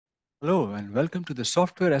Hello, and welcome to the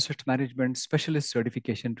Software Asset Management Specialist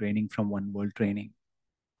Certification Training from One World Training.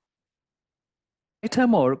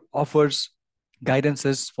 ITAMOrg offers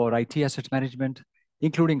guidances for IT asset management,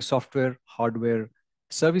 including software, hardware,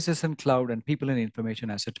 services and cloud, and people and information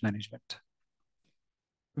asset management.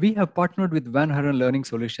 We have partnered with Van Haren Learning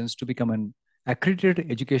Solutions to become an accredited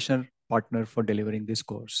educational partner for delivering this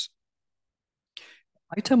course.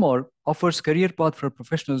 ITAMOrg offers career path for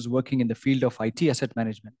professionals working in the field of IT asset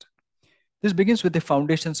management. This begins with the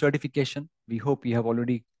foundation certification. We hope you have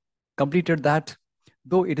already completed that,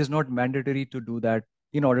 though it is not mandatory to do that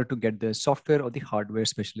in order to get the software or the hardware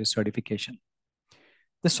specialist certification.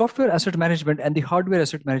 The software asset management and the hardware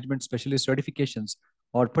asset management specialist certifications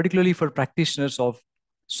are particularly for practitioners of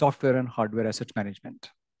software and hardware asset management.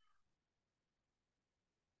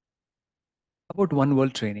 About One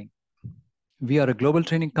World Training. We are a global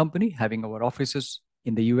training company having our offices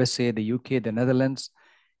in the USA, the UK, the Netherlands,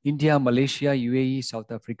 India, Malaysia, UAE,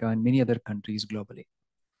 South Africa, and many other countries globally.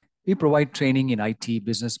 We provide training in IT,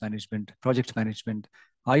 business management, project management,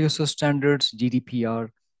 ISO standards, GDPR,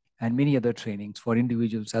 and many other trainings for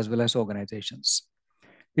individuals as well as organizations.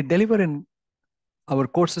 We deliver in our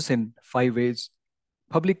courses in 5 ways: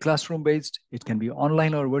 public classroom based, it can be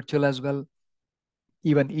online or virtual as well,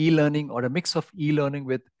 even e-learning or a mix of e-learning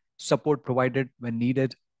with support provided when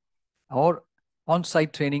needed, or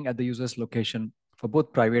on-site training at the user's location for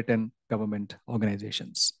both private and government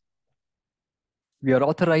organizations. We are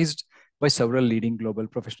authorized by several leading global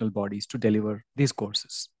professional bodies to deliver these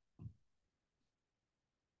courses.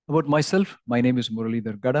 About myself, my name is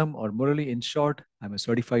Muralidhar Gadam, or Murali in short. I'm a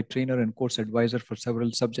certified trainer and course advisor for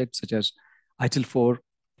several subjects such as ITIL 4,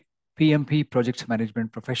 PMP, Project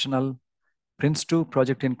Management Professional, Prince2,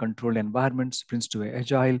 Project in Controlled Environments, Prince2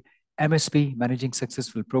 Agile, MSP, Managing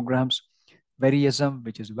Successful Programs, Verism,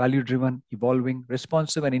 which is value-driven, evolving,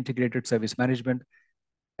 responsive, and integrated service management,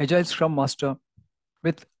 Agile Scrum Master,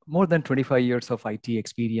 with more than 25 years of IT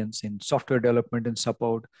experience in software development and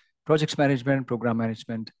support, project management, program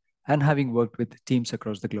management, and having worked with teams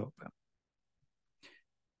across the globe.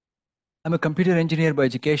 I'm a computer engineer by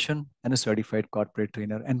education and a certified corporate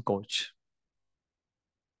trainer and coach.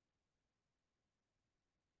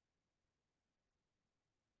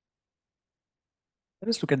 Let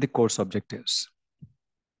us look at the course objectives.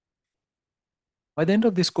 By the end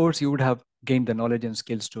of this course, you would have gained the knowledge and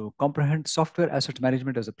skills to comprehend software asset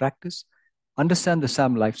management as a practice, understand the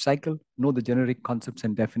SAM life cycle, know the generic concepts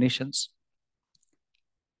and definitions,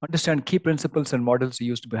 understand key principles and models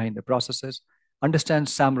used behind the processes, understand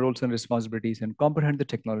SAM roles and responsibilities, and comprehend the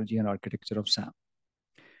technology and architecture of SAM.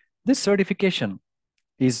 This certification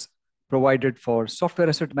is provided for software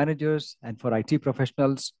asset managers and for IT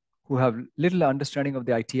professionals who have little understanding of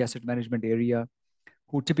the IT asset management area,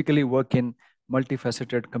 who typically work in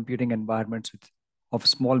multifaceted computing environments of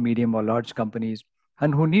small, medium, or large companies,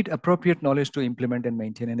 and who need appropriate knowledge to implement and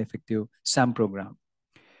maintain an effective SAM program.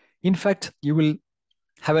 In fact, you will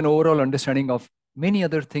have an overall understanding of many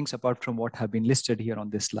other things apart from what have been listed here on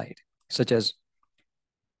this slide, such as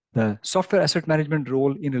the software asset management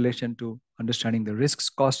role in relation to understanding the risks,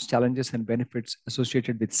 costs, challenges, and benefits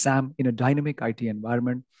associated with SAM in a dynamic IT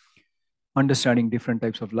environment, understanding different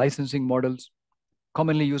types of licensing models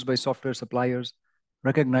commonly used by software suppliers,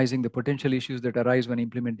 recognizing the potential issues that arise when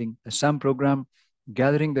implementing a SAM program,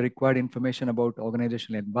 gathering the required information about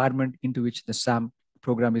organizational environment into which the SAM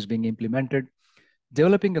program is being implemented,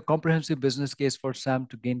 developing a comprehensive business case for SAM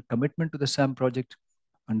to gain commitment to the SAM project,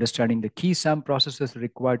 understanding the key SAM processes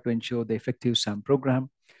required to ensure the effective SAM program,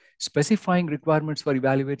 specifying requirements for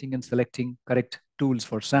evaluating and selecting correct tools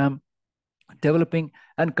for SAM, developing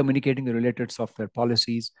and communicating the related software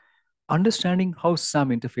policies, understanding how SAM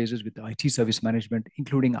interfaces with IT service management,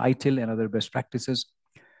 including ITIL and other best practices,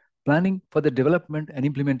 planning for the development and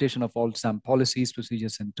implementation of all SAM policies,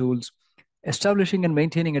 procedures, and tools, establishing and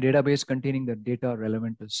maintaining a database containing the data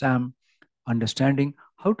relevant to SAM, understanding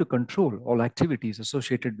how to control all activities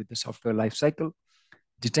associated with the software lifecycle,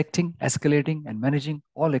 detecting, escalating, and managing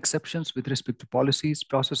all exceptions with respect to policies,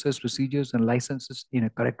 processes, procedures, and licenses in a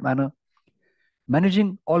correct manner,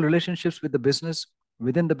 managing all relationships with the business,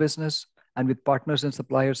 within the business, and with partners and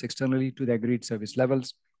suppliers externally to the agreed service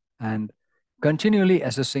levels, and continually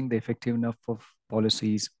assessing the effectiveness of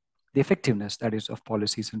policies, the effectiveness, that is, of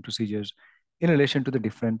policies and procedures in relation to the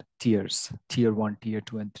different tiers, tier 1, tier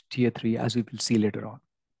 2, and tier 3, as we will see later on.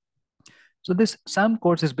 So this SAM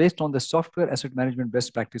course is based on the software asset management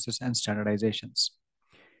best practices and standardizations.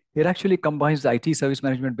 It actually combines the IT service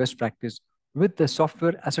management best practice with the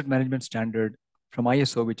software asset management standard from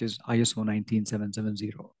ISO, which is ISO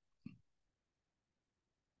 19770.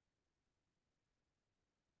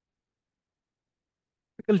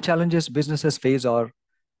 Typical challenges businesses face are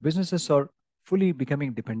businesses are fully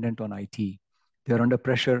becoming dependent on IT. They are under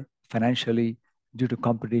pressure financially due to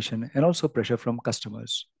competition and also pressure from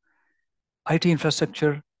customers. IT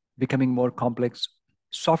infrastructure becoming more complex.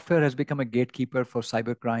 Software has become a gatekeeper for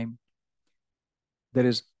cybercrime. There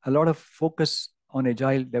is a lot of focus on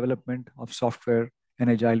agile development of software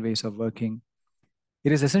and agile ways of working.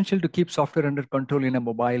 It is essential to keep software under control in a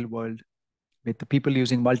mobile world with the people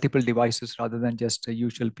using multiple devices rather than just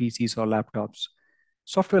usual PCs or laptops.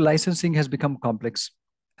 Software licensing has become complex,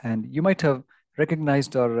 and you might have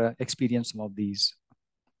recognized or experienced some of these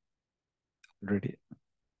already.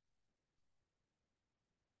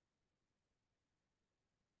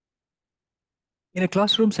 In a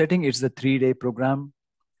classroom setting, it's the 3-day program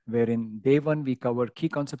wherein day one we cover key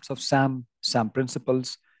concepts of SAM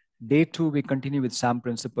principles. Day two, we continue with SAM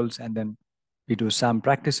principles and then we do SAM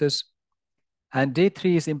practices. And day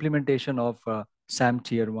three is implementation of SAM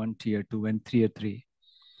tier one, tier two, and tier three.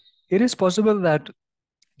 It is possible that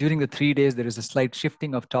during the 3 days, there is a slight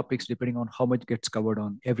shifting of topics depending on how much gets covered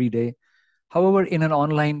on every day. However, in an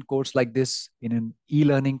online course like this, in an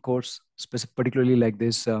e-learning course, particularly like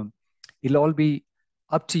this, it'll all be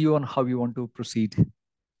up to you on how you want to proceed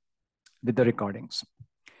with the recordings.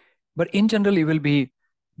 But in general, you will be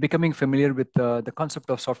becoming familiar with the concept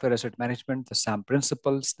of software asset management, the SAM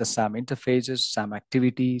principles, the SAM interfaces, SAM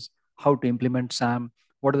activities, how to implement SAM,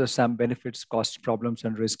 what are the SAM benefits, costs, problems,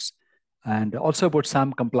 and risks, and also about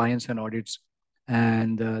SAM compliance and audits,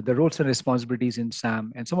 and the roles and responsibilities in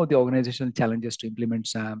SAM, and some of the organizational challenges to implement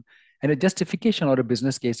SAM, and a justification or a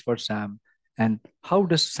business case for SAM, and how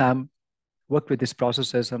does SAM work with these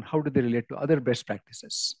processes, and how do they relate to other best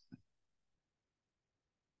practices.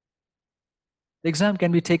 The exam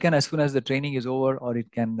can be taken as soon as the training is over, or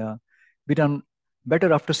it can be done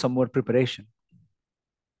better after some more preparation.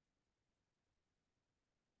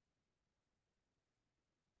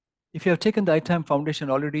 If you have taken the ITAM foundation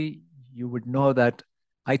already, you would know that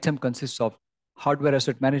ITAM consists of hardware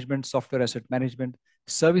asset management, software asset management,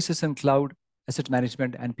 services and cloud asset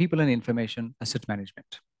management, and people and information asset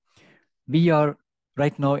management. We are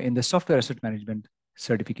right now in the software asset management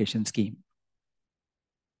certification scheme.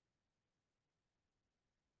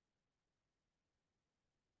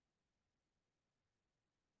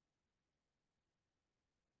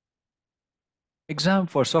 Exam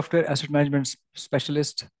for software asset management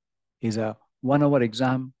specialist is a 1 hour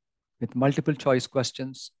exam with multiple choice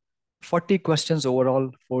questions, 40 questions overall,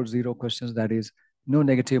 40 questions, that is no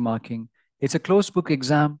negative marking. It's a closed book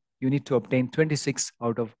exam. You need to obtain 26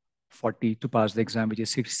 out of 40 to pass the exam, which is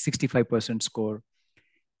 65% score.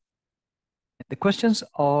 The questions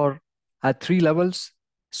are at 3 levels.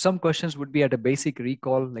 Some questions would be at a basic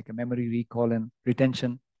recall, like a memory recall and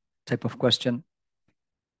retention type of question.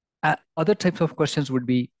 Other types of questions would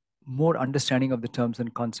be more understanding of the terms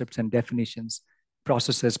and concepts and definitions,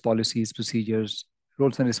 processes, policies, procedures,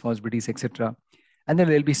 roles and responsibilities, etc. And then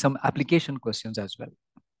there'll be some application questions as well.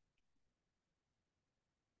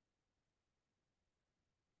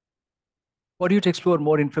 For you to explore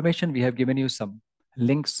more information, we have given you some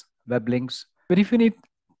links, web links. But if you need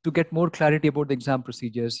to get more clarity about the exam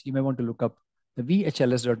procedures, you may want to look up the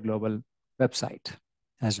vhls.global website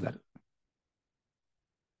as well.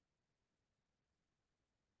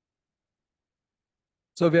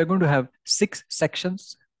 So we are going to have 6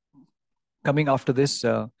 sections coming after this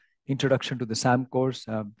introduction to the SAM course.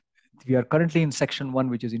 We are currently in section 1,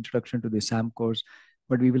 which is introduction to the SAM course,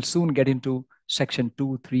 but we will soon get into section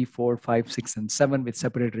 2, 3, 4, 5, 6, and 7 with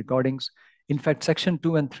separate recordings. In fact, section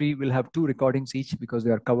 2 and 3 will have 2 recordings each because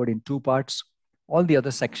they are covered in 2 parts. All the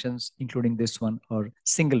other sections, including this one, are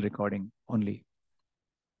single recording only.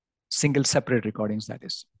 Single separate recordings, that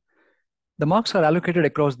is. The marks are allocated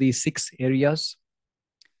across these 6 areas.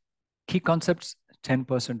 Key concepts,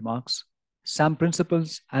 10% marks. SAM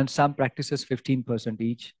principles and SAM practices, 15%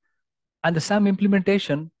 each. And the SAM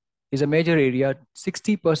implementation is a major area.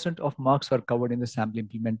 60% of marks are covered in the SAM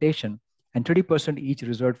implementation, and 20% each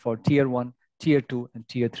reserved for tier 1, tier 2, and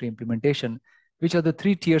tier 3 implementation, which are the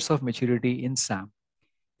 3 tiers of maturity in SAM.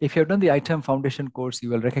 If you have done the ITAM foundation course, you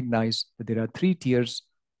will recognize that there are 3 tiers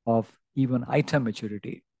of even ITAM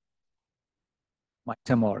maturity.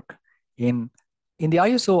 ITAMOrg. In the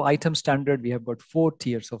ISO ITAM standard, we have got 4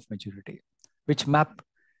 tiers of maturity, which map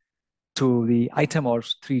to the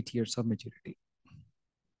ITAMorg's 3 tiers of maturity.